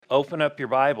open up your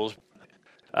Bibles.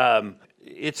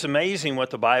 It's amazing what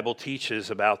the Bible teaches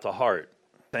about the heart.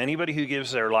 Anybody who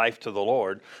gives their life to the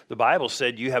Lord, the Bible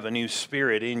said you have a new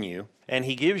spirit in you, and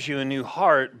He gives you a new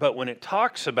heart. But when it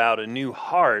talks about a new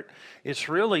heart, it's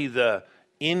really the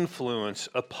influence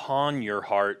upon your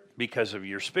heart because of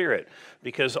your spirit.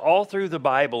 Because all through the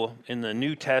Bible, in the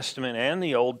New Testament and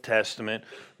the Old Testament,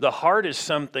 the heart is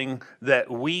something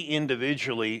that we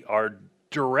individually are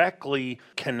directly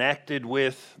connected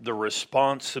with, the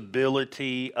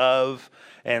responsibility of,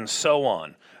 and so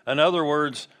on. In other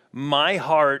words, my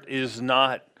heart is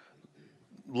not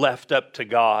left up to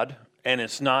God, and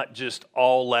it's not just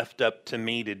all left up to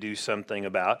me to do something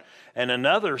about. And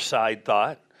another side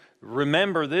thought,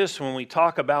 remember this, when we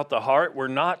talk about the heart, we're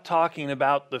not talking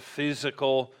about the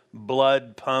physical,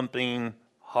 blood-pumping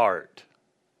heart.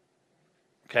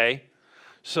 Okay?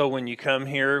 So when you come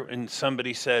here and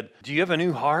somebody said, do you have a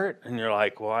new heart? And you're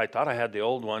like, well, I thought I had the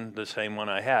old one, the same one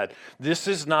I had. This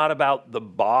is not about the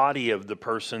body of the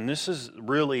person. This is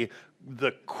really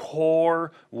the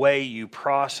core way you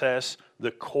process,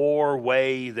 the core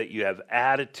way that you have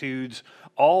attitudes,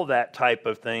 all that type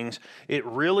of things. It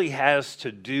really has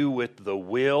to do with the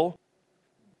will.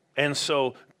 And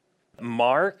so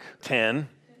Mark 10,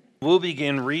 we'll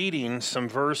begin reading some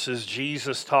verses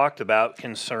Jesus talked about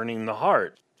concerning the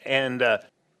heart. And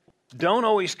don't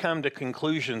always come to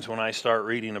conclusions when I start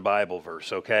reading a Bible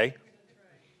verse, okay?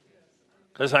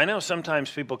 Because I know sometimes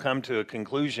people come to a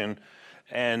conclusion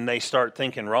and they start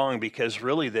thinking wrong because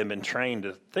really they've been trained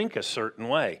to think a certain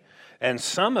way. And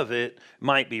some of it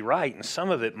might be right and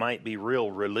some of it might be real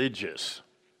religious.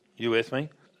 You with me?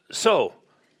 So,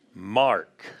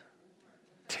 Mark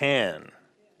 10.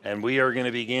 And we are going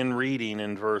to begin reading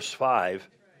in verse 5.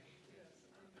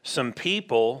 Some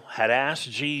people had asked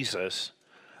Jesus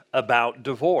about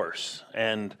divorce.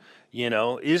 And,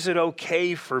 is it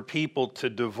okay for people to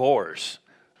divorce?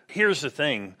 Here's the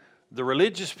thing. The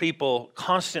religious people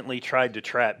constantly tried to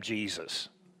trap Jesus.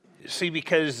 See,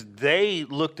 because they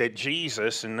looked at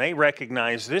Jesus and they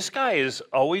recognized this guy is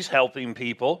always helping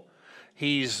people.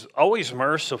 He's always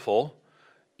merciful.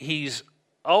 He's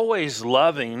always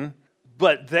loving.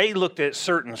 But they looked at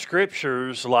certain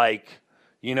scriptures like,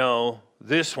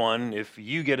 this one, if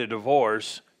you get a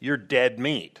divorce, you're dead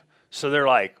meat. So they're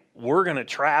like, we're going to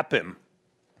trap him.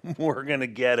 We're going to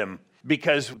get him.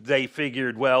 Because they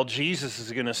figured, well, Jesus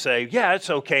is going to say, yeah, it's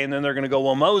okay. And then they're going to go,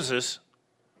 well, Moses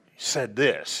said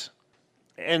this.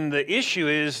 And the issue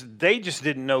is they just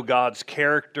didn't know God's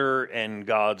character and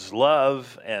God's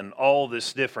love and all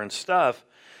this different stuff.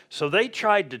 So they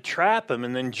tried to trap him,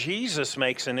 and then Jesus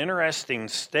makes an interesting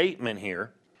statement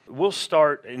here. We'll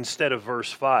start, instead of verse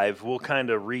 5, we'll kind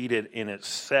of read it in its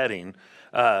setting.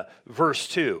 Verse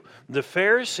 2, the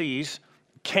Pharisees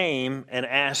came and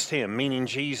asked him, meaning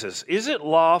Jesus, is it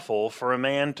lawful for a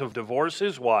man to divorce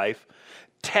his wife,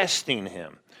 testing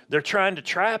him? They're trying to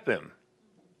trap him.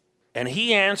 And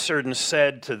he answered and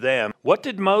said to them, what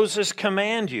did Moses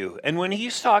command you? And when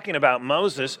he's talking about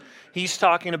Moses, he's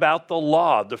talking about the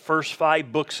law, the first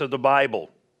 5 books of the Bible.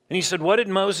 And he said, what did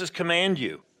Moses command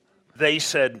you? They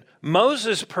said,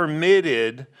 Moses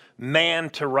permitted man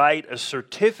to write a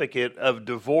certificate of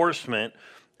divorcement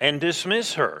and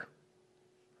dismiss her.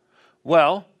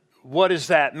 Well, what does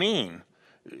that mean?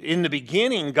 In the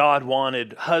beginning, God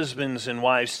wanted husbands and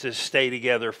wives to stay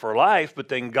together for life, but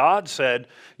then God said,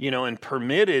 and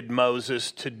permitted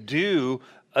Moses to do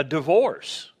a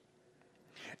divorce.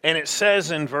 And it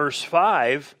says in verse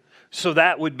 5, so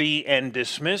that would be and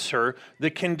dismiss her.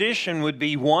 The condition would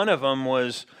be one of them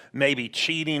was maybe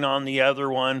cheating on the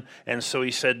other one. And so he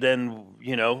said,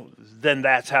 then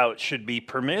that's how it should be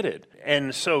permitted.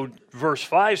 And so verse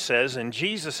 5 says, and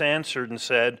Jesus answered and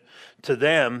said to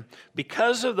them,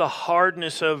 because of the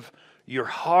hardness of your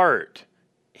heart,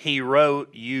 he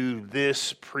wrote you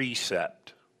this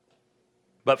precept.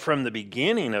 But from the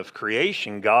beginning of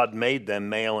creation, God made them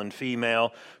male and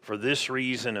female. For this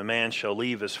reason, a man shall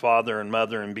leave his father and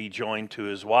mother and be joined to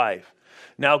his wife.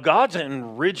 Now, God's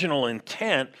original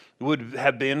intent would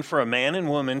have been for a man and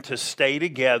woman to stay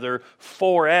together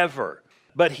forever.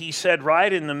 But he said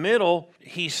right in the middle,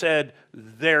 he said,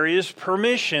 there is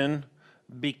permission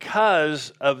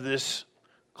because of this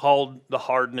called the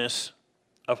hardness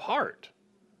of heart.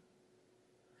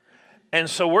 And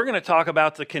so we're going to talk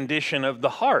about the condition of the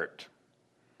heart.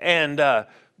 And,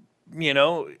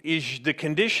 is the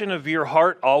condition of your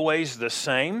heart always the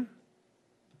same?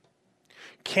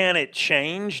 Can it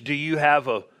change? Do you have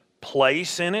a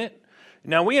place in it?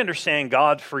 Now, we understand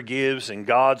God forgives and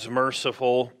God's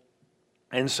merciful.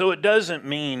 And so it doesn't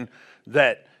mean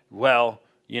that,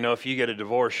 if you get a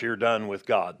divorce, you're done with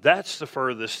God. That's the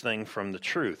furthest thing from the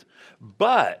truth.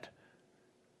 But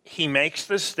he makes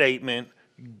the statement,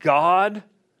 God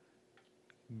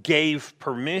gave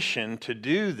permission to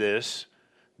do this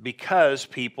because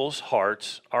people's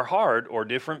hearts are hard, or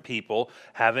different people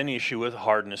have an issue with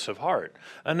hardness of heart.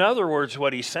 In other words,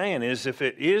 what he's saying is, if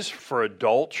it is for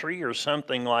adultery or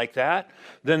something like that,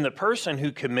 then the person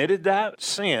who committed that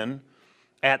sin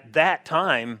at that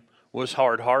time was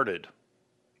hard-hearted.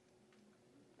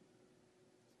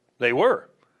 They were.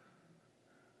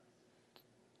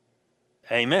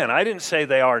 Amen. I didn't say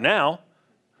they are now.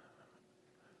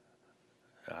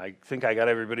 I think I got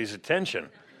everybody's attention.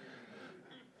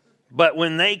 But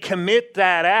when they commit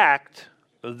that act,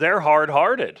 they're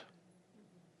hard-hearted.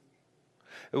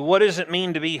 What does it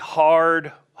mean to be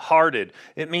hard-hearted?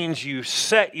 It means you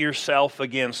set yourself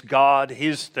against God,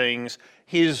 His things,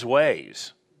 His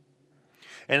ways.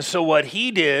 And so what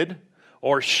he did,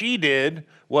 or she did,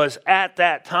 was at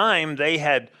that time they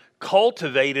had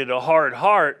cultivated a hard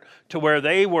heart to where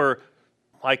they were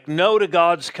like no to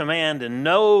God's command and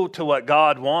no to what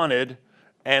God wanted,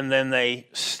 and then they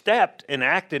stepped and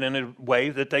acted in a way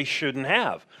that they shouldn't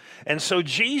have. And so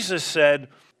Jesus said,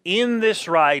 in this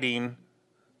writing,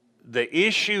 the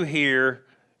issue here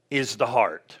is the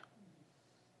heart.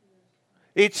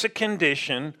 It's a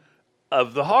condition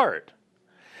of the heart.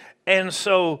 And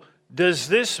so does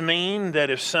this mean that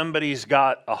if somebody's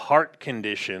got a heart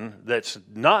condition that's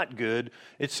not good,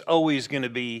 it's always going to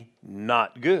be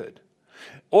not good?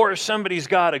 Or if somebody's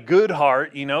got a good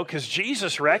heart, because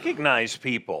Jesus recognized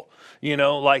people.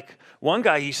 Like one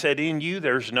guy, he said, in you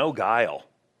there's no guile.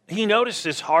 He noticed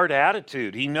his hard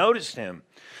attitude. He noticed him.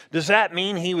 Does that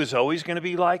mean he was always going to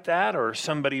be like that, or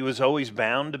somebody was always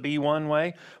bound to be one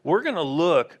way? We're going to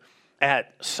look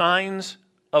at signs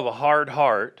of a hard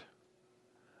heart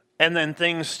and then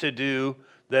things to do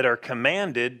that are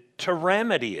commanded to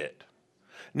remedy it.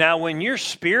 Now, when your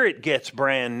spirit gets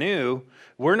brand new,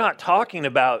 we're not talking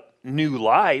about new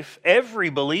life. Every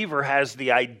believer has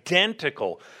the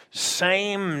identical,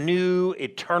 same new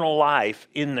eternal life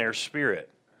in their spirit.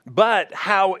 But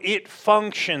how it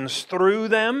functions through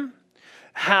them,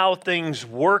 how things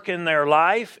work in their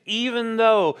life, even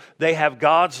though they have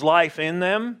God's life in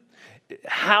them,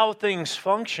 how things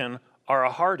function are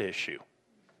a heart issue.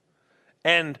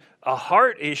 And a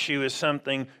heart issue is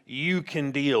something you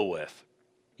can deal with.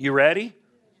 You ready?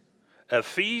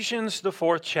 Ephesians, the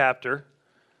 4th chapter.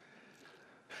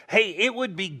 Hey, it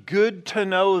would be good to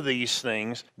know these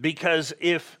things, because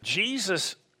if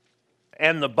Jesus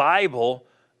and the Bible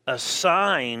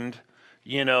assigned,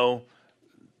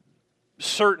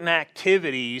 certain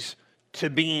activities to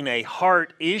being a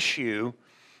heart issue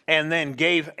and then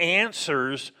gave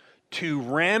answers to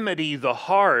remedy the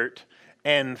heart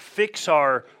and fix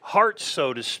our hearts,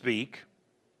 so to speak,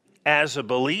 as a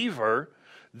believer,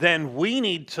 then we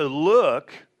need to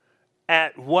look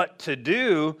at what to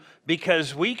do,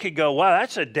 because we could go, wow,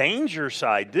 that's a danger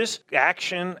side. This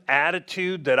action,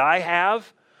 attitude that I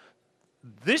have,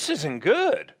 this isn't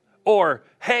good. Or,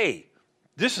 hey,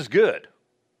 this is good.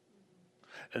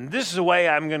 And this is the way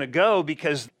I'm going to go,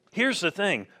 because here's the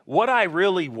thing. What I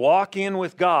really walk in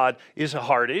with God is a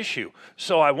heart issue.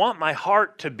 So I want my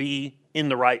heart to be in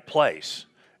the right place,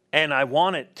 and I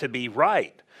want it to be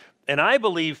right. And I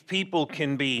believe people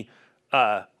can be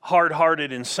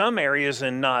hard-hearted in some areas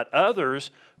and not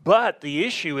others, but the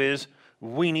issue is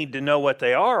we need to know what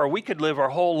they are, or we could live our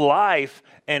whole life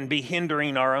and be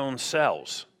hindering our own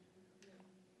selves.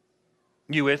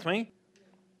 You with me?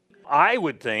 I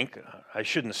would think, I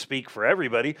shouldn't speak for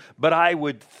everybody, but I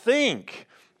would think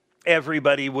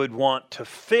everybody would want to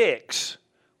fix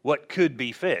what could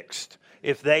be fixed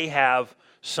if they have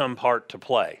some part to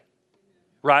play,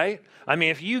 right? I mean,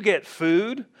 if you get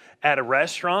food at a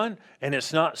restaurant and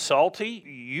it's not salty,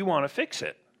 you want to fix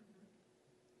it,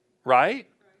 right?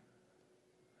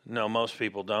 No, most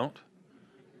people don't.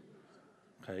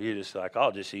 Okay, you just like,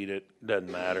 I'll just eat it,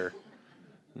 doesn't matter.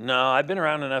 No, I've been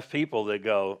around enough people that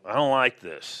go, I don't like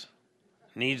this.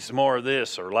 Needs more of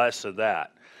this or less of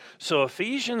that. So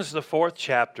Ephesians, the 4th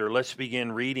chapter, let's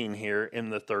begin reading here in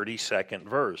the 32nd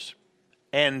verse.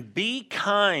 And be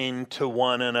kind to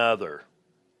one another.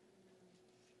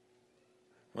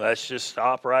 Let's just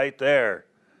stop right there.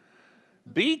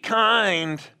 Be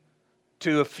kind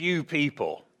to a few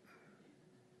people.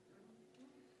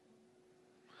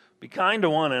 Be kind to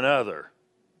one another.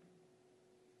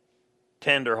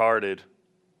 Tender-hearted.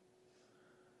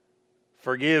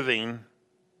 Forgiving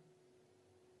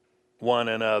one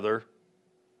another,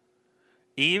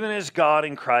 even as God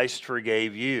in Christ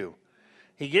forgave you.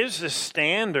 He gives a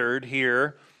standard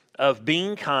here of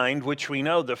being kind, which we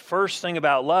know the first thing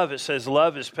about love, it says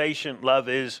love is patient, love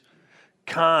is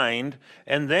kind.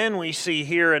 And then we see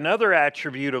here another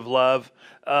attribute of love,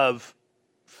 of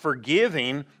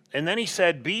forgiving. And then he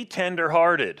said, be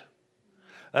tenderhearted.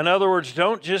 In other words,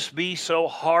 don't just be so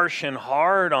harsh and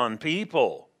hard on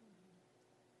people.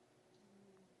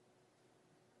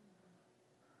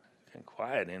 Getting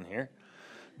quiet in here.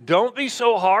 Don't be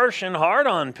so harsh and hard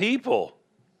on people.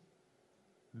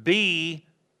 Be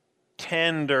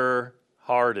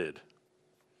tender-hearted.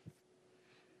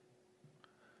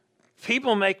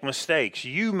 People make mistakes.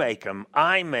 You make them.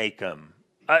 I make them.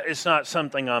 It's not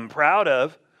something I'm proud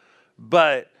of,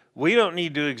 but we don't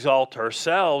need to exalt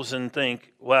ourselves and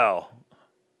think, well,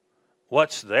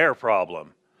 what's their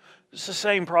problem? It's the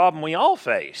same problem we all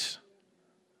face,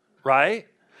 right?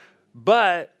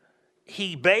 But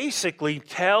he basically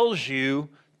tells you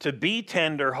to be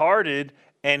tender-hearted,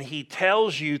 and he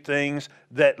tells you things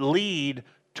that lead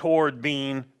toward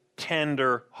being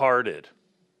tender-hearted.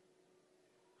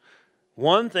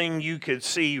 One thing you could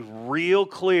see real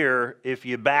clear if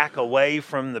you back away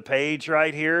from the page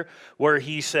right here, where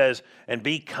he says, and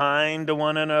be kind to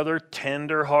one another,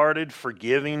 tender-hearted,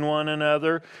 forgiving one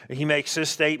another. He makes this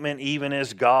statement, even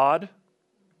as God.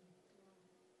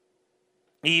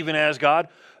 Even as God.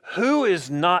 Who is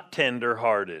not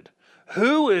tender-hearted?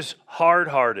 Who is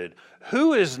hard-hearted?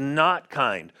 Who is not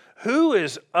kind? Who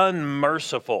is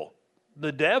unmerciful?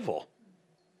 The devil.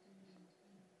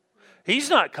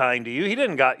 He's not kind to you. He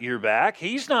didn't got your back.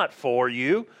 He's not for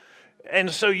you.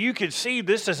 And so you could see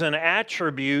this is an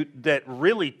attribute that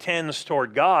really tends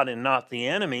toward God and not the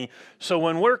enemy. So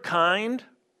when we're kind,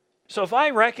 so if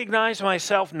I recognize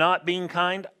myself not being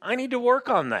kind, I need to work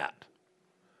on that.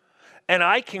 And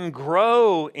I can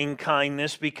grow in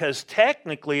kindness because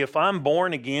technically if I'm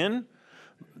born again,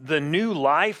 the new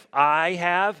life I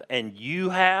have and you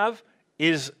have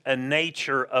is a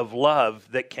nature of love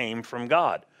that came from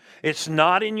God. It's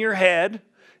not in your head,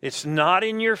 it's not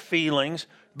in your feelings,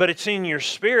 but it's in your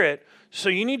spirit. So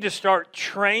you need to start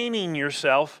training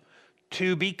yourself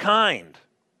to be kind.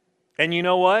 And you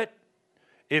know what?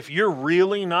 If you're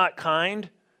really not kind,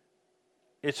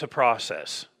 it's a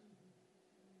process.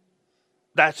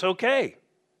 That's okay.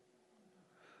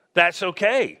 That's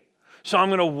okay. So I'm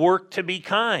going to work to be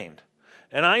kind.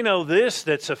 And I know this,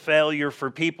 that's a failure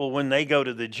for people when they go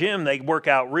to the gym. They work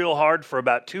out real hard for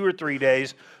about 2 or 3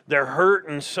 days. They're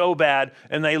hurting so bad,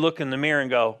 and they look in the mirror and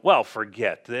go, well,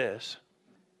 forget this.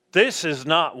 This is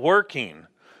not working.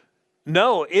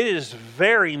 No, it is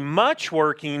very much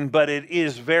working, but it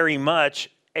is very much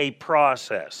a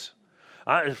process.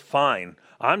 Fine.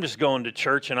 I'm just going to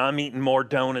church and I'm eating more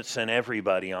donuts than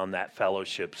everybody on that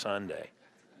fellowship Sunday.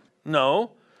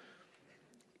 No.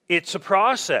 It's a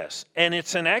process, and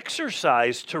it's an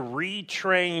exercise to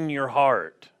retrain your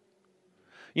heart.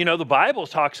 You know, the Bible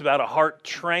talks about a heart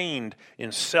trained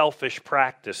in selfish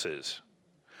practices.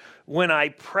 When I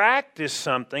practice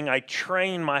something, I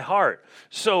train my heart.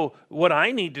 So what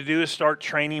I need to do is start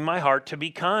training my heart to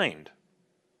be kind.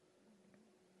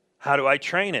 How do I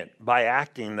train it? By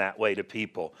acting that way to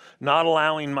people. Not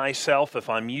allowing myself, if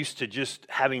I'm used to just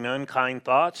having unkind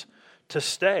thoughts, to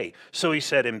stay. So he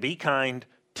said, and be kind,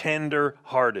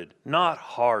 tender-hearted, not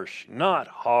harsh, not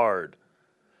hard,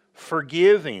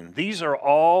 forgiving. These are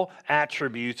all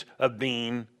attributes of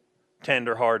being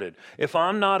tender-hearted. If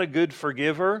I'm not a good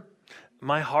forgiver,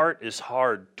 my heart is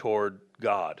hard toward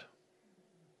God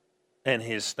and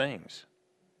his things.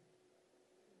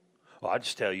 Well, I'll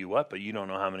just tell you what, but you don't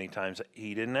know how many times.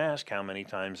 He didn't ask how many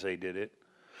times they did it.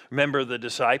 Remember the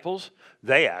disciples?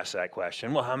 They asked that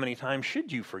question. Well, how many times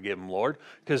should you forgive them, Lord?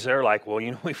 Because they're like, well,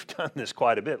 you know, we've done this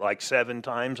quite a bit, like 7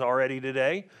 times already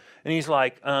today. And he's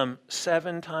like,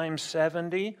 7 times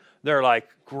 70? They're like,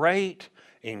 great,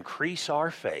 increase our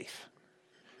faith.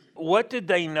 What did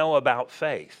they know about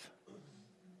faith?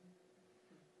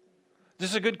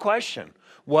 This is a good question.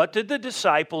 What did the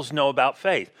disciples know about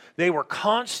faith? They were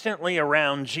constantly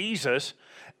around Jesus.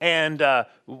 And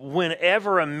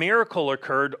whenever a miracle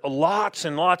occurred, lots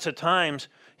and lots of times,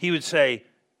 he would say,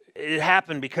 it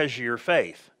happened because of your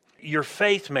faith. Your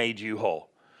faith made you whole.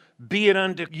 Be it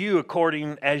unto you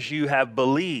according as you have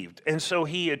believed. And so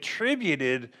he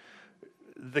attributed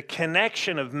the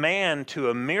connection of man to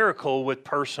a miracle with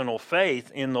personal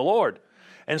faith in the Lord.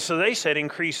 And so they said,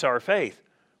 increase our faith.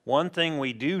 One thing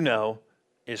we do know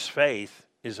is faith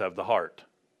is of the heart.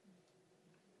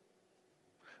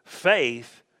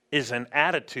 Faith is an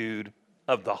attitude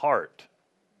of the heart.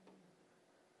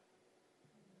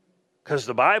 Because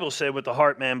the Bible said with the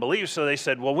heart man believes, so they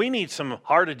said, well, we need some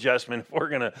heart adjustment if we're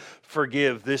going to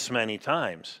forgive this many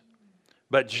times.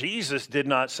 But Jesus did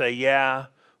not say, yeah,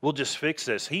 we'll just fix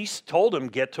this. He told them,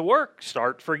 get to work,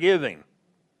 start forgiving.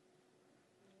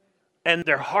 And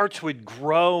their hearts would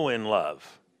grow in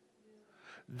love.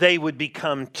 They would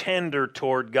become tender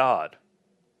toward God.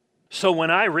 So when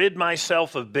I rid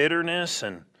myself of bitterness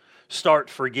and start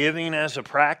forgiving as a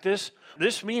practice,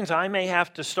 this means I may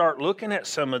have to start looking at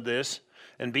some of this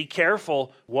and be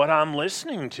careful what I'm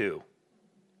listening to.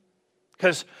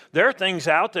 Because there are things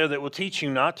out there that will teach you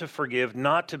not to forgive,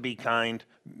 not to be kind.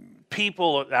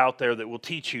 People out there that will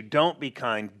teach you don't be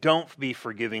kind, don't be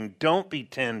forgiving, don't be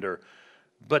tender.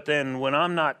 But then when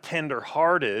I'm not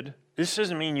tender-hearted, this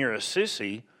doesn't mean you're a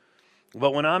sissy,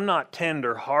 but when I'm not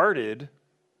tender-hearted,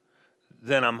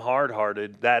 then I'm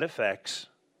hard-hearted. That affects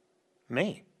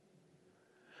me.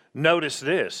 Notice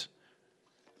this.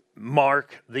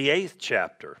 Mark, the 8th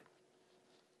chapter.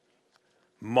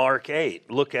 Mark 8.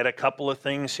 Look at a couple of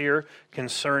things here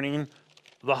concerning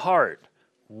the heart.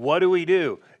 What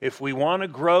do? If we want to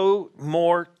grow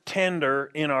more tender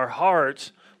in our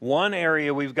hearts, one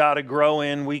area we've got to grow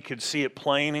in, we could see it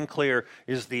plain and clear,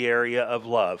 is the area of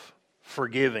love,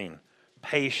 forgiving,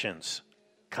 patience,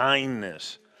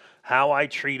 kindness, how I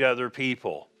treat other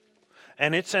people.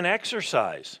 And it's an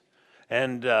exercise.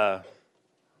 And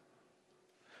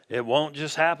it won't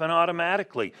just happen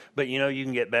automatically. But you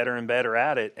can get better and better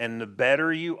at it. And the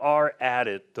better you are at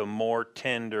it, the more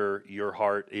tender your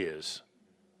heart is.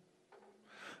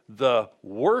 The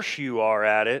worse you are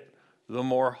at it, the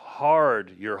more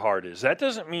hard your heart is. That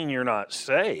doesn't mean you're not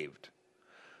saved.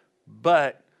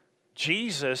 But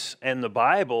Jesus and the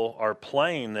Bible are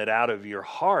plain that out of your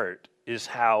heart is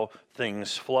how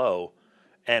things flow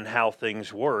and how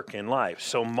things work in life.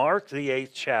 So Mark, the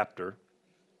 8th chapter,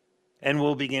 and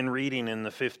we'll begin reading in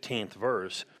the 15th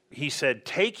verse. He said,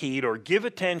 take heed or give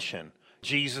attention.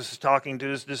 Jesus is talking to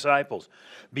his disciples.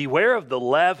 Beware of the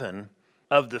leaven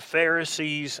of the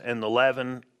Pharisees and the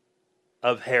leaven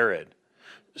of Herod.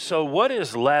 So what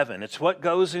is leaven? It's what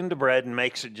goes into bread and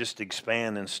makes it just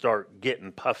expand and start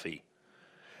getting puffy.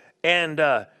 And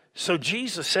so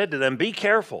Jesus said to them, be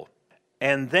careful.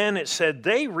 And then it said,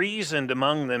 they reasoned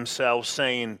among themselves,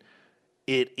 saying,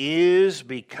 it is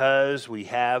because we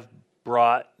have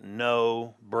brought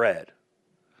no bread.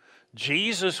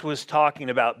 Jesus was talking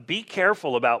about, be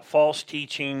careful about false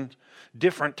teaching,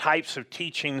 different types of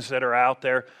teachings that are out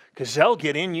there, because they'll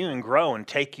get in you and grow and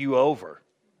take you over.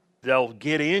 They'll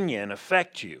get in you and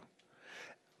affect you.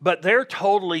 But they're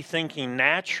totally thinking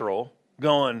natural,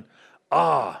 going,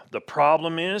 the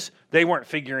problem is, they weren't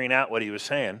figuring out what he was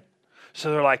saying. So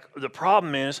they're like, the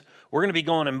problem is, we're going to be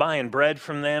going and buying bread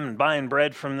from them and buying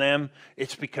bread from them.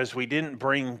 It's because we didn't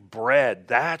bring bread.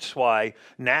 That's why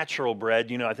natural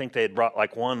bread, I think they had brought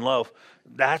like one loaf.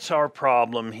 That's our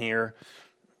problem here.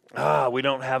 We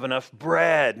don't have enough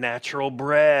bread, natural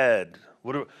bread.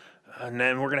 And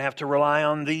then we're going to have to rely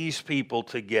on these people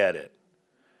to get it.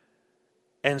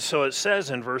 And so it says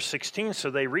in verse 16, so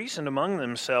they reasoned among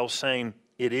themselves, saying,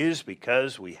 it is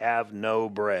because we have no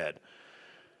bread.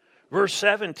 Verse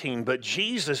 17, but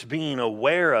Jesus, being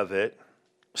aware of it,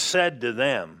 said to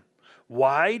them,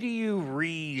 why do you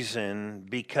reason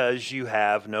because you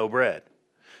have no bread?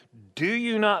 Do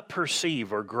you not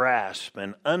perceive or grasp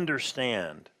and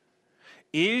understand?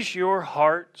 Is your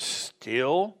heart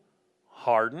still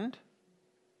hardened?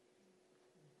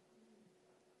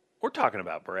 We're talking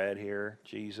about bread here,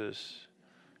 Jesus.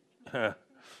 We're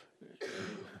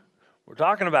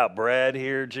talking about bread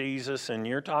here, Jesus, and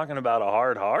you're talking about a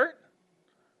hard heart?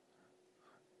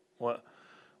 Well,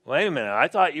 wait a minute. I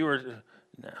thought you were...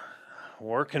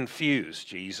 We're confused,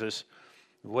 Jesus.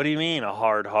 What do you mean, a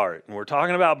hard heart? And we're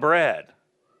talking about bread.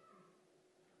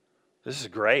 This is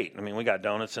great. I mean, we got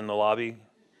donuts in the lobby.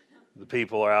 The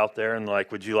people are out there and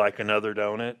like, would you like another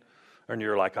donut? And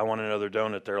you're like, I want another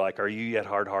donut. They're like, are you yet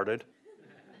hard-hearted?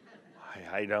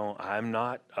 I'm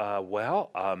not.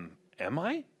 Am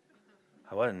I?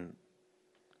 I wasn't.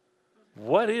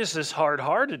 What is this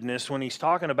hard-heartedness when he's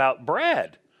talking about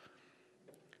bread?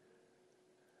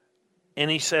 And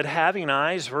he said, having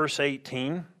eyes, verse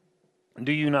 18,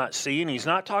 do you not see? And he's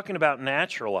not talking about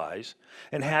natural eyes.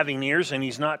 And having ears, and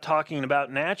he's not talking about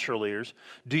natural ears.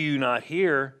 Do you not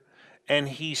hear? And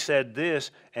he said this,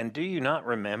 and do you not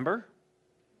remember?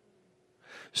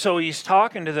 So he's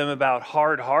talking to them about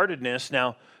hard-heartedness.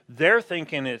 Now, they're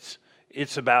thinking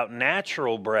it's about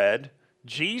natural bread.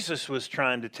 Jesus was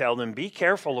trying to tell them, be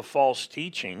careful of false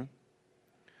teaching.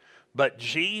 But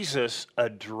Jesus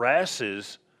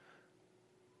addresses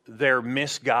their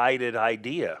misguided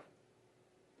idea.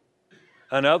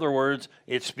 In other words,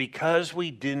 it's because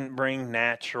we didn't bring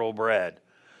natural bread.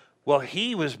 Well,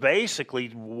 he was basically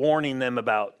warning them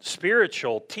about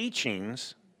spiritual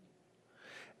teachings,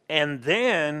 and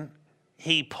then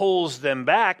he pulls them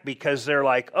back because they're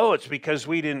like, oh, it's because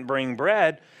we didn't bring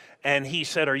bread. And he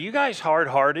said, are you guys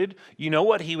hard-hearted? You know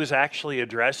what he was actually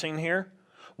addressing here?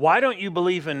 Why don't you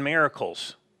believe in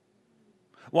miracles?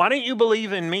 Why don't you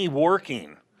believe in me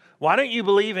working? Why don't you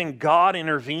believe in God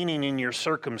intervening in your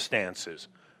circumstances?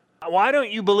 Why don't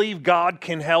you believe God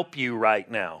can help you right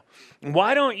now?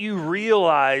 Why don't you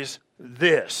realize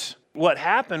this? What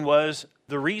happened was,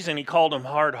 the reason he called them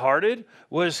hard-hearted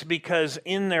was because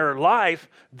in their life,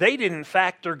 they didn't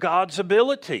factor God's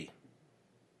ability.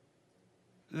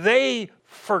 They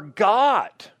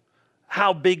forgot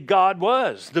how big God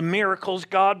was, the miracles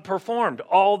God performed,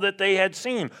 all that they had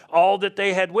seen, all that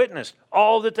they had witnessed,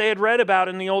 all that they had read about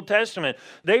in the Old Testament.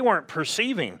 They weren't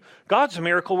perceiving. God's a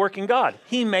miracle-working God.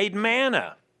 He made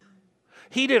manna.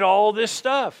 He did all this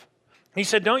stuff. He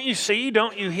said, don't you see?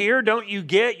 Don't you hear? Don't you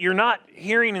get? You're not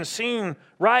hearing and seeing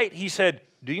right. He said,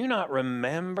 do you not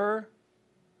remember?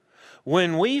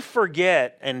 When we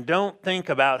forget and don't think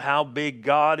about how big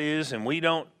God is and we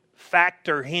don't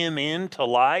factor him into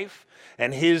life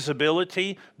and his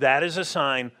ability, that is a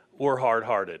sign we're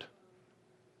hard-hearted.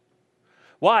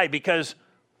 Why? Because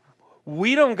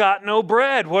we don't got no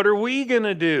bread. What are we going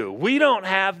to do? We don't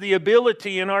have the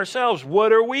ability in ourselves.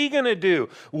 What are we going to do?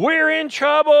 We're in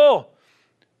trouble.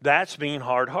 That's being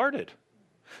hard-hearted.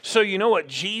 So you know what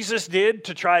Jesus did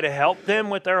to try to help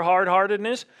them with their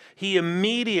hard-heartedness? He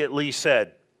immediately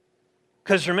said,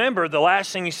 because remember, the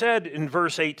last thing he said in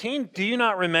verse 18, do you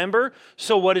not remember?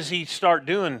 So what does he start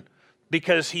doing?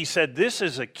 Because he said, this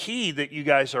is a key that you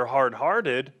guys are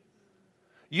hard-hearted.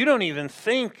 You don't even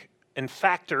think and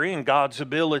factor in God's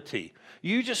ability.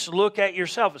 You just look at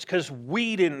yourself. It's because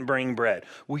we didn't bring bread.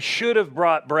 We should have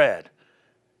brought bread.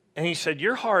 And he said,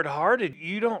 you're hard-hearted.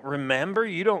 You don't remember.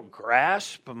 You don't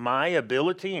grasp my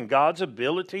ability and God's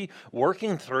ability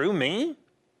working through me.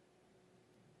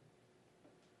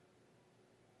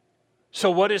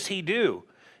 So what does he do?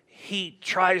 He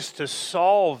tries to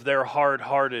solve their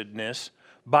hard-heartedness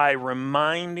by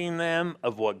reminding them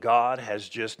of what God has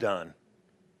just done.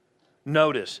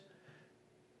 Notice,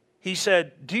 he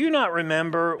said, do you not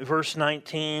remember, verse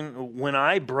 19, when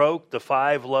I broke the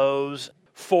 5 loaves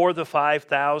for the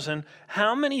 5,000,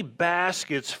 how many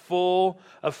baskets full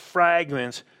of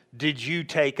fragments did you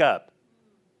take up?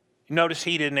 Notice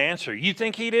he didn't answer. You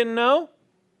think he didn't know?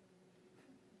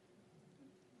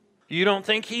 You don't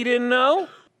think he didn't know?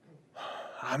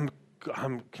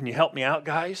 Can you help me out,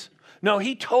 guys? No,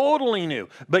 he totally knew.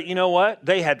 But you know what?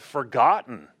 They had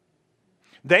forgotten.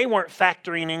 They weren't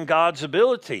factoring in God's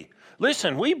ability.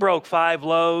 Listen, we broke 5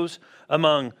 loaves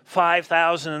among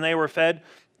 5,000 and they were fed.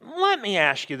 Let me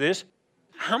ask you this.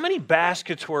 How many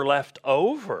baskets were left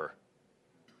over?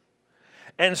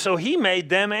 And so he made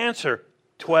them answer,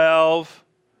 12.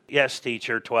 Yes,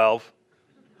 teacher, 12.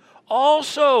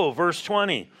 Also, verse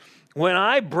 20, when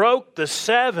I broke the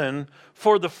 7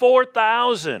 for the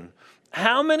 4,000,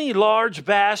 how many large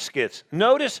baskets?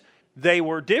 Notice they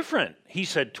were different. He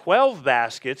said 12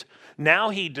 baskets. Now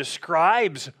he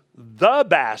describes the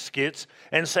baskets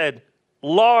and said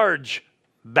large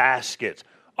baskets.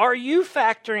 Are you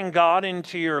factoring God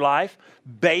into your life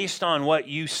based on what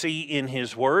you see in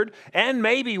his word and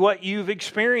maybe what you've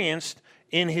experienced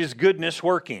in his goodness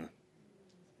working?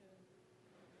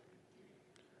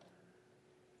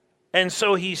 And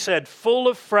so he said, full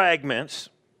of fragments.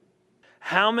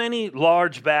 How many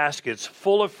large baskets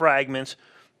full of fragments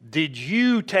did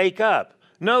you take up?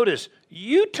 Notice,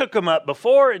 you took them up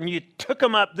before and you took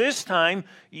them up this time.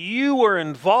 You were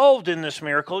involved in this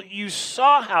miracle. You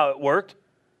saw how it worked.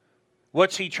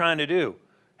 What's he trying to do?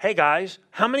 Hey guys,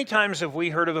 how many times have we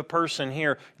heard of a person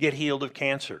here get healed of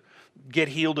cancer, get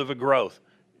healed of a growth?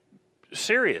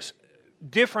 Serious,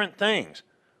 different things.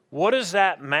 What does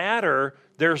that matter?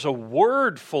 There's a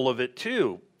word full of it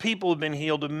too. People have been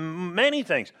healed of many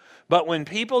things. But when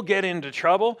people get into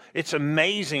trouble, it's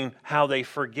amazing how they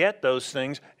forget those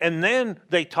things. And then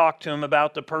they talk to them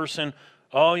about the person.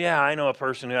 Oh yeah, I know a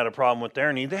person who had a problem with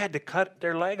their knee. They had to cut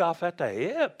their leg off at the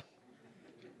hip.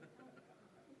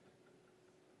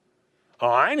 Oh,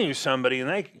 I knew somebody, and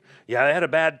they had a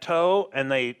bad toe,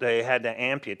 and they had to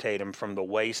amputate them from the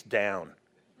waist down.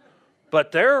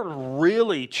 But they're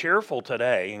really cheerful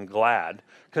today and glad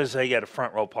because they get a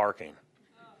front row parking.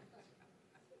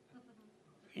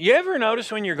 You ever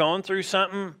notice when you're going through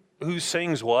something, who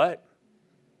sings what?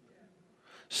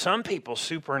 Some people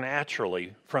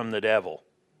supernaturally from the devil.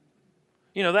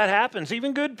 You know, that happens.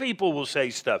 Even good people will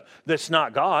say stuff that's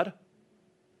not God.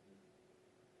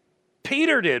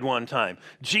 Peter did one time.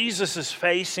 Jesus is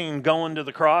facing going to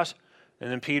the cross. And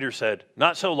then Peter said,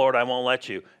 not so, Lord, I won't let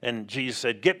you. And Jesus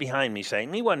said, get behind me,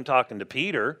 Satan. He wasn't talking to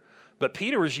Peter, but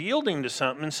Peter was yielding to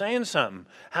something and saying something.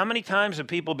 How many times have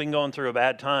people been going through a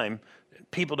bad time?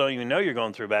 People don't even know you're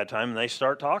going through a bad time, and they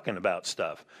start talking about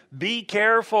stuff. Be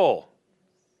careful.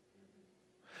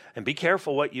 And be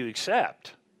careful what you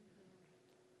accept.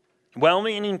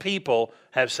 Well-meaning people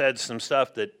have said some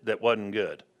stuff that wasn't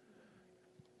good.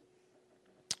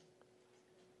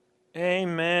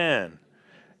 Amen.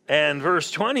 And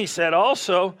verse 20 said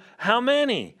also, how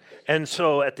many? And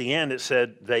so at the end it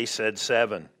said, they said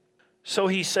 7. So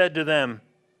he said to them,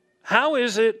 how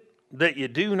is it that you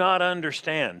do not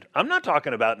understand? I'm not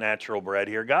talking about natural bread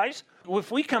here, guys. If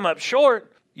we come up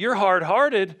short, you're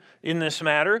hard-hearted in this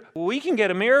matter, we can get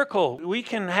a miracle. We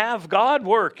can have God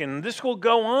work, and this will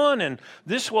go on, and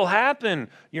this will happen.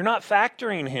 You're not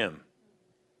factoring him.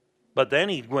 But then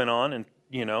he went on and,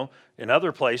 in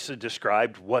other places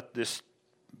described what this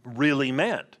really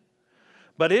meant.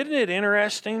 But isn't it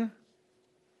interesting?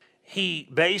 He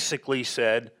basically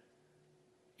said,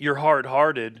 you're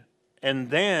hard-hearted, and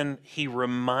then he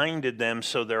reminded them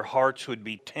so their hearts would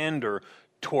be tender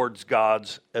towards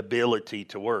God's ability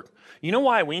to work. You know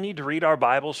why we need to read our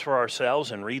Bibles for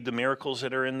ourselves and read the miracles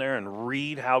that are in there and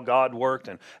read how God worked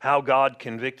and how God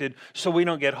convicted, so we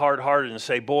don't get hard-hearted and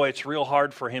say, boy, it's real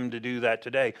hard for him to do that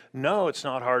today. No, it's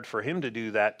not hard for him to do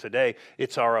that today.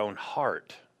 It's our own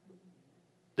heart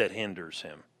that hinders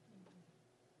him.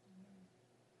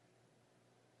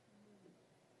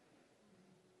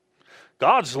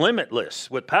 God's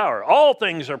limitless with power. All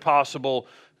things are possible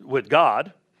with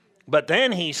God. But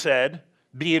then he said,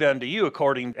 be it unto you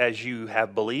according as you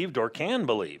have believed or can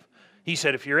believe. He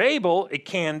said, if you're able, it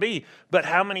can be. But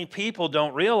how many people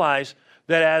don't realize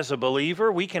that as a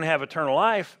believer, we can have eternal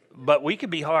life, but we could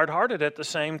be hard-hearted at the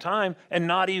same time and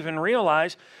not even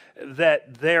realize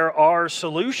that there are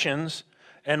solutions.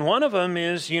 And one of them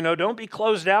is, don't be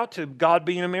closed out to God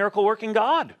being a miracle-working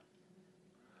God.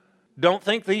 Don't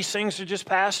think these things are just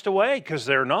passed away, because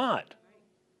they're not.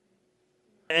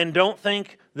 And don't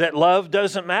think that love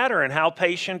doesn't matter and how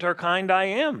patient or kind I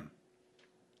am.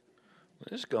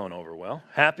 This is going over well.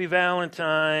 Happy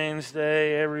Valentine's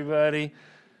Day, everybody.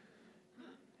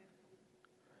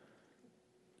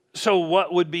 So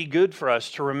what would be good for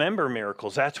us to remember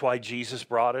miracles? That's why Jesus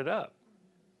brought it up.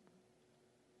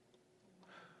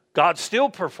 God still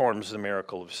performs the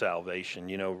miracle of salvation,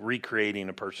 recreating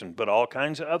a person, but all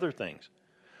kinds of other things.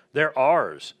 They're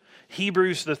ours.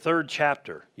 Hebrews, the 3rd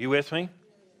chapter. You with me?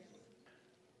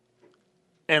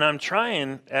 And I'm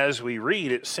trying, as we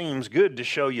read, it seems good to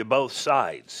show you both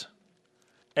sides.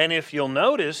 And if you'll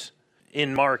notice,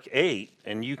 in Mark 8,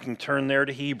 and you can turn there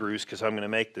to Hebrews, because I'm going to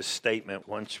make this statement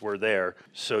once we're there,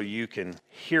 so you can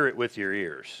hear it with your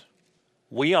ears.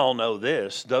 We all know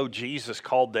this, though Jesus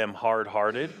called them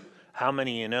hard-hearted, how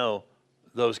many of you know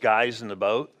those guys in the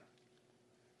boat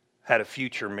had a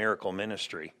future miracle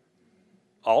ministry?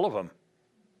 All of them.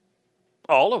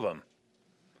 All of them.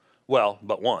 Well,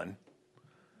 but one.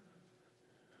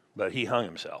 But he hung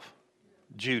himself.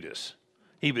 Judas.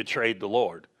 He betrayed the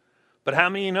Lord. But how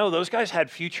many of you know those guys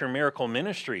had future miracle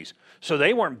ministries? So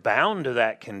they weren't bound to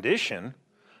that condition,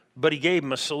 but he gave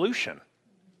them a solution.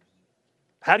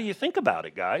 How do you think about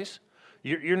it, guys?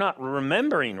 You're not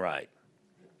remembering right.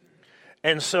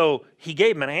 And so he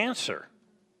gave them an answer.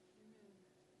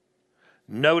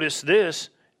 Notice this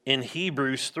in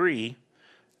Hebrews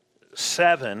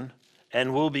 3:7,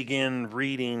 and we'll begin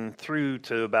reading through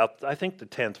to about, I think, the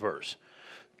 10th verse.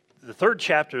 The 3rd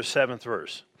chapter, 7th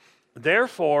verse.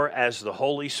 Therefore, as the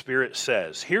Holy Spirit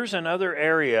says, here's another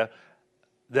area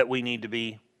that we need to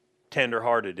be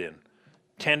tenderhearted in.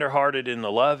 Tenderhearted in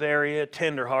the love area,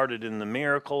 tenderhearted in the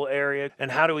miracle area.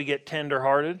 And how do we get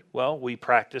tenderhearted? Well, we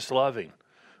practice loving.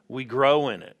 We grow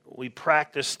in it. We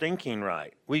practice thinking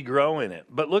right. We grow in it.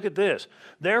 But look at this.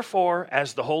 Therefore,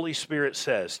 as the Holy Spirit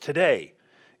says, today,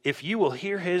 if you will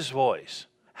hear his voice,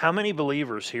 how many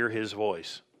believers hear his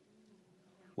voice?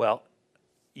 Well,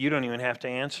 you don't even have to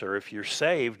answer. If you're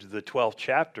saved, the 12th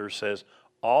chapter says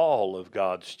all of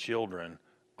God's children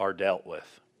are dealt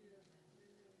with.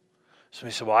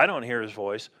 Somebody said, well, I don't hear his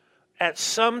voice. At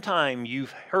some time,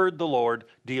 you've heard the Lord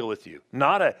deal with you.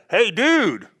 Not a, hey,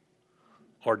 dude,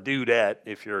 or dudette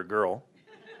if you're a girl.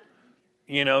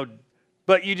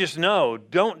 But you just know,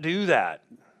 don't do that.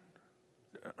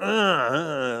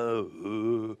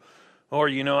 Or,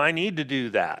 I need to do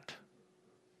that.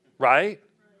 Right?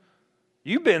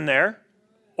 You've been there,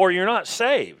 or you're not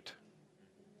saved.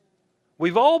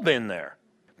 We've all been there.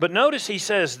 But notice he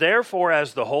says, therefore,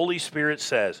 as the Holy Spirit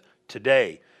says,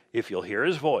 today, if you'll hear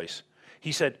his voice,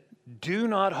 He said, do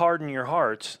not harden your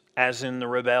hearts as in the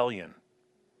rebellion,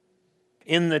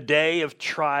 in the day of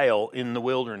trial in the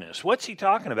wilderness. What's he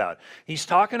talking about? He's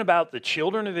talking about the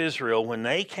children of Israel. When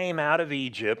they came out of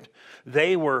Egypt,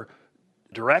 they were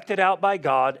directed out by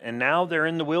God, and now they're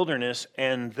in the wilderness,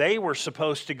 and they were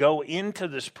supposed to go into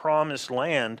this promised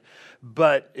land,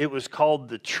 but it was called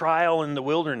the trial in the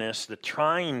wilderness, the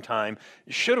trying time.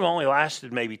 It should have only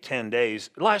lasted maybe 10 days.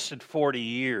 It lasted 40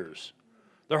 years,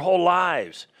 their whole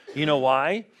lives. You know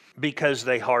why? Because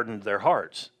they hardened their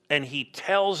hearts. And he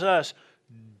tells us,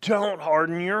 don't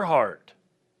harden your heart.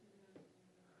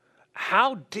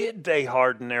 How did they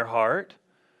harden their heart?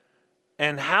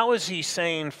 And how is he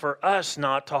saying for us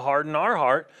not to harden our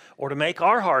heart or to make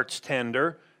our hearts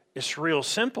tender? It's real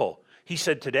simple. He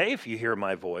said, today, if you hear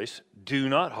my voice, do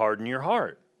not harden your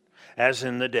heart, as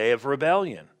in the day of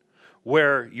rebellion,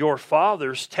 where your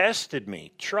fathers tested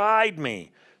me, tried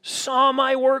me, saw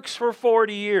my works for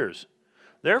 40 years.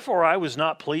 Therefore, I was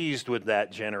not pleased with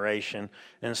that generation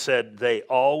and said, they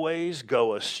always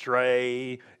go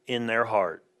astray in their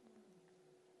heart,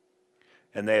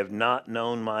 and they have not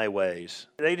known my ways.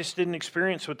 They just didn't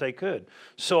experience what they could.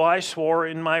 So I swore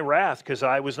in my wrath, because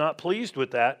I was not pleased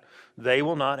with that, they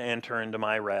will not enter into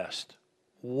my rest.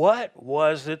 What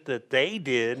was it that they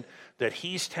did that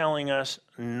he's telling us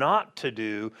not to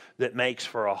do that makes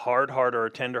for a hard heart or a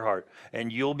tender heart?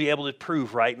 And you'll be able to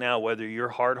prove right now whether you're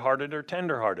hard-hearted or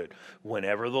tender-hearted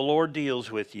whenever the Lord deals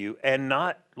with you, and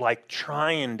not like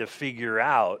trying to figure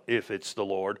out if it's the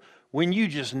Lord when you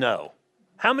just know.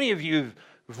 How many of you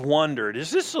have wondered, is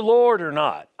this the Lord or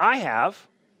not? I have.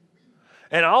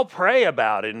 And I'll pray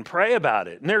about it and pray about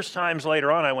it. And there's times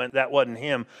later on I went, that wasn't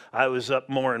him. I was up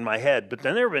more in my head. But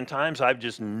then there have been times I've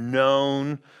just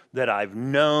known that I've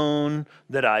known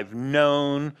that I've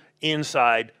known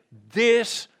inside,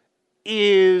 this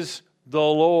is the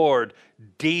Lord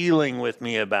dealing with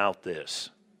me about this.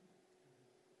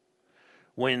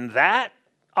 When that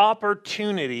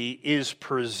opportunity is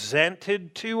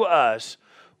presented to us,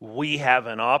 we have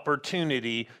an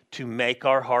opportunity to make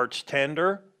our hearts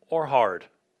tender or hard.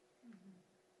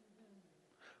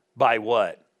 By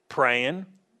what? Praying.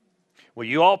 Well,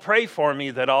 you all pray for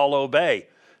me that I'll obey.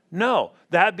 No,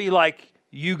 that'd be like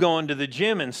you going to the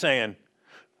gym and saying,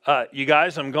 you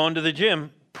guys, I'm going to the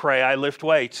gym. Pray I lift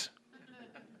weights.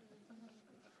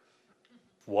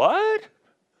 What?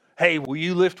 Hey, will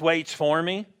you lift weights for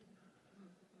me?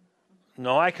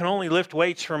 No, I can only lift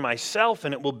weights for myself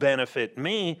and it will benefit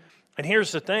me. And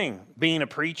here's the thing, being a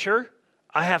preacher,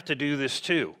 I have to do this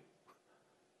too.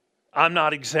 I'm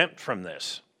not exempt from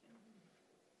this.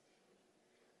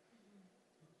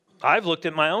 I've looked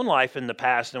at my own life in the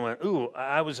past and went, ooh,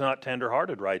 I was not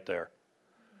tenderhearted right there.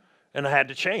 And I had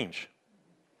to change.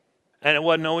 And it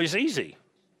wasn't always easy.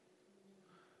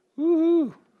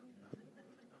 Woo-hoo.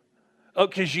 Oh,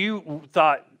 because you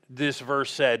thought this verse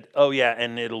said, oh yeah,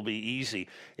 and it'll be easy.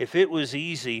 If it was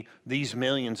easy, these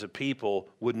millions of people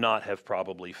would not have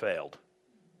probably failed.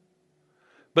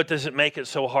 But does it make it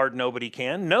so hard nobody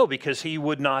can? No, because he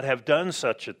would not have done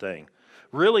such a thing.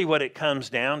 Really what it comes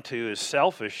down to is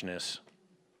selfishness,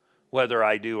 whether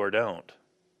I do or don't.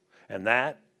 And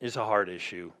that is a heart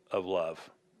issue of love.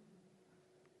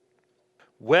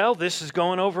 Well, this is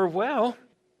going over well.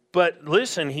 But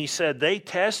listen, he said, they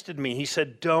tested me. He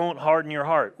said, don't harden your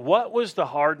heart. What was the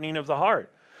hardening of the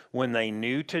heart? When they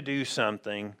knew to do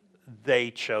something, they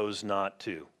chose not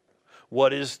to.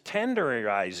 What is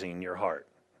tenderizing your heart?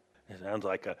 It sounds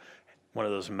like one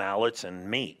of those mallets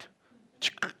and meat.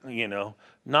 You know,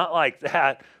 not like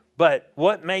that. But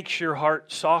what makes your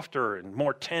heart softer and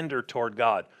more tender toward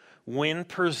God? When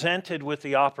presented with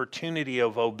the opportunity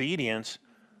of obedience,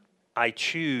 I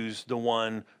choose the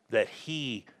one that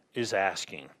he is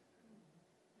asking.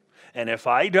 And if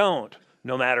I don't,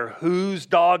 no matter who's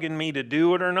dogging me to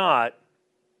do it or not,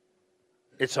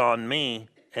 it's on me.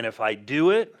 And if I do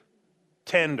it,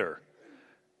 tender.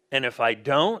 And if I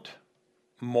don't,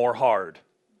 more hard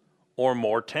or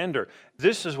more tender.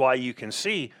 This is why you can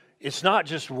see it's not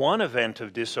just one event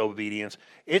of disobedience,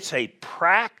 it's a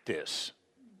practice.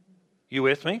 You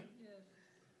with me?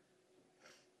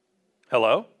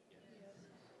 Hello?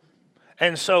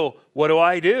 And so, what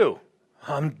do?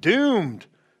 I'm doomed.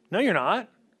 No, you're not.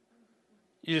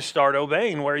 You just start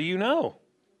obeying where you know.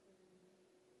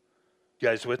 You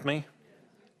guys with me?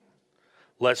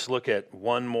 Let's look at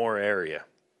one more area.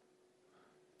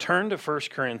 Turn to 1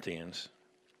 Corinthians.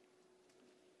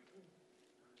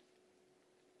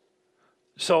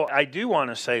 So I do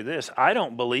want to say this. I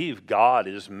don't believe God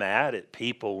is mad at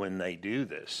people when they do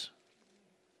this.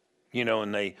 You know,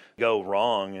 and they go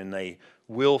wrong and they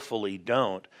willfully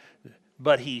don't.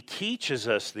 But he teaches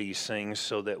us these things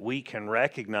so that we can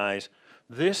recognize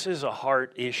this is a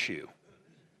heart issue.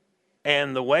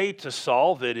 And the way to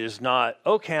solve it is not,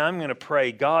 okay, I'm going to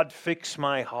pray, God, fix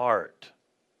my heart.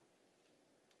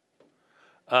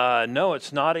 No,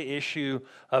 it's not an issue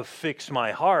of fix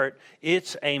my heart.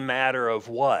 It's a matter of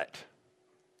what?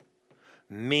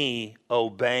 Me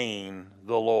obeying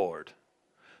the Lord.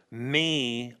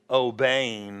 Me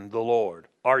obeying the Lord.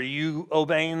 Are you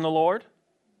obeying the Lord?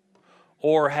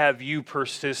 Or have you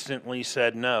persistently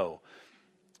said no?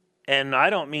 And I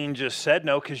don't mean just said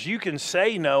no, because you can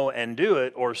say no and do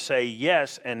it, or say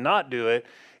yes and not do it.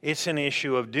 It's an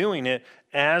issue of doing it.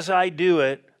 As I do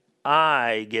it,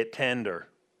 I get tender.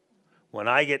 When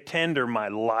I get tender, my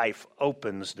life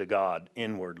opens to God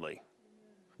inwardly.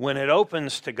 When it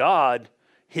opens to God,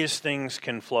 His things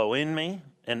can flow in me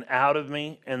and out of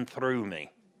me and through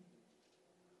me.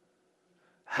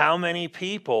 How many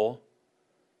people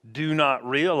do not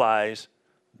realize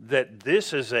that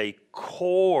this is a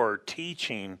core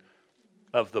teaching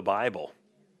of the Bible?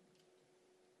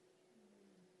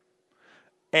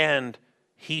 And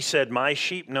He said, my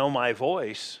sheep know my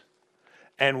voice,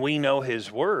 and we know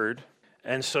His word.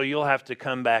 And so you'll have to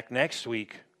come back next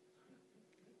week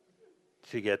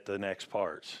to get the next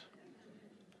parts.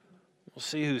 We'll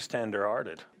see who's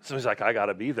tender-hearted. Somebody's like, I got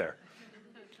to be there.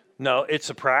 No,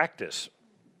 it's a practice.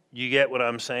 You get what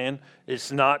I'm saying?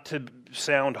 It's not to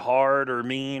sound hard or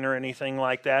mean or anything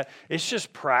like that. It's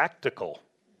just practical.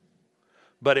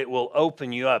 But it will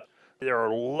open you up. There are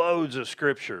loads of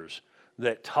scriptures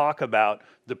that talk about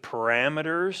the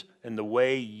parameters and the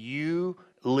way you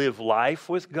live life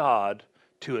with God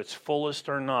to its fullest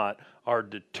or not are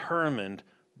determined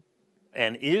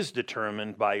and is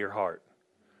determined by your heart.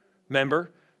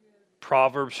 Remember,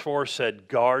 Proverbs 4 said,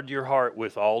 guard your heart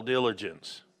with all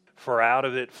diligence, for out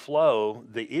of it flow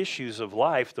the issues of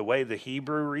life. The way the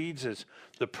Hebrew reads is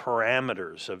the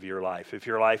parameters of your life. If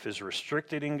your life is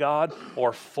restricted in God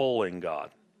or full in God.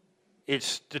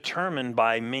 It's determined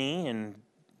by me and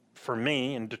for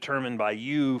me, and determined by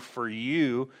you for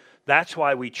you. That's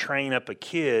why we train up a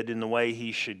kid in the way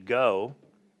he should go,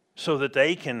 so that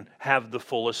they can have the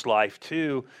fullest life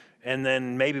too. And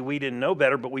then maybe we didn't know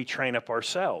better, but we train up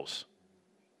ourselves.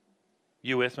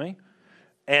 You with me?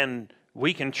 And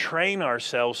we can train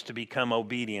ourselves to become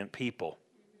obedient people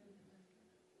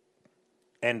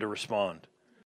and to respond.